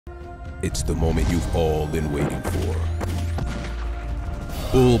It's the moment you've all been waiting for.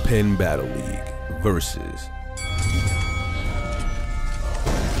 Bullpen Battle League versus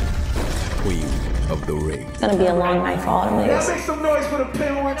Queen of the Ring. It's gonna be a long night for all the niggas. Make some noise for the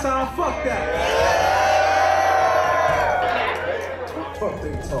pen one time. Fuck that. Fuck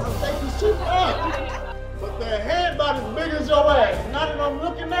they talking. Take the shit up. But their head about as big as your ass. Now that I'm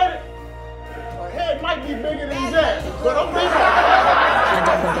looking at it, my head might be bigger than his ass. But I'm bigger. I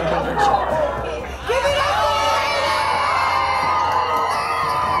definitely think they can. Give it up!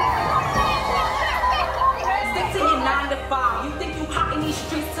 Stick to your 9 to 5. You think you hot in these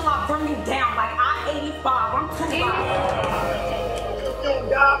streets till I burn you down like I-85. I'm too loud. You don't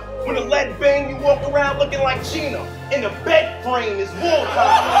die. When the lead bang, you walk around looking like Gina. In the bed frame is war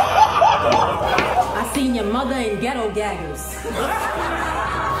time. I seen your mother in Ghetto Gaggers.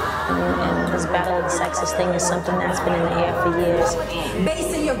 And this battle of the sexes thing is something that's been in the air for years.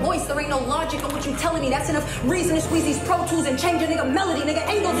 Bass in your voice, there ain't no logic on what you telling me. That's enough reason to squeeze these Pro Tools and change a nigga melody, nigga.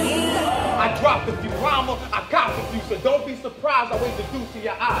 Ain't no disease. I dropped a few rhymes, I copped a few, so don't be surprised I wave the deuce in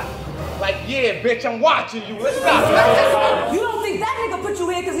your eyes. Like, yeah, bitch, I'm watching you. Let's stop. You don't think that nigga put you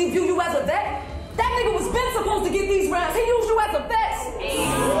here because he view you as a vet? That nigga was been supposed to get these rounds. He used you as a vet.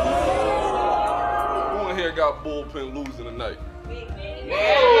 Who in here got Bullpen losing tonight?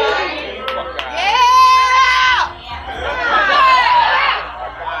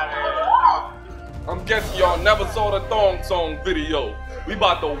 I'm guessing y'all never saw the Thong Song video. We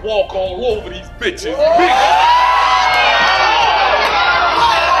about to walk all over these bitches.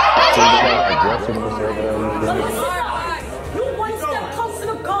 You one step closer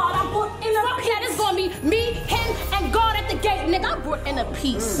to God. I brought in a peace. It's gonna be me, him, and God at the gate, nigga. I brought in a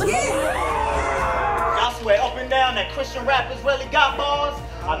peace. Y'all swear up and down that Christian rappers really got bars.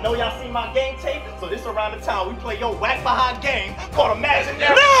 I know y'all seen my game tape, so this around the town we play your whack behind game called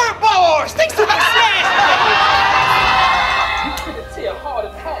Imaginary Nerd Bars. Thanks to my smash. You could tear hard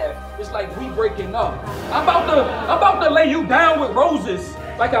as half. It's like we breaking up. I'm about to lay you down with roses,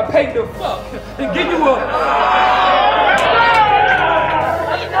 like I paid the fuck, and give you a.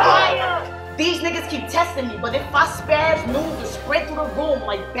 These niggas keep testing me, but if I spaz, move and spread through the room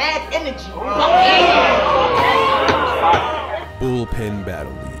like bad energy. Bullpen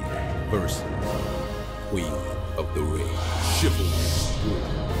Battle League versus Queen of the Ring. Chival.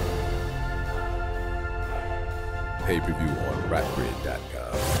 Pay-per-view on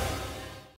rapgrid.com.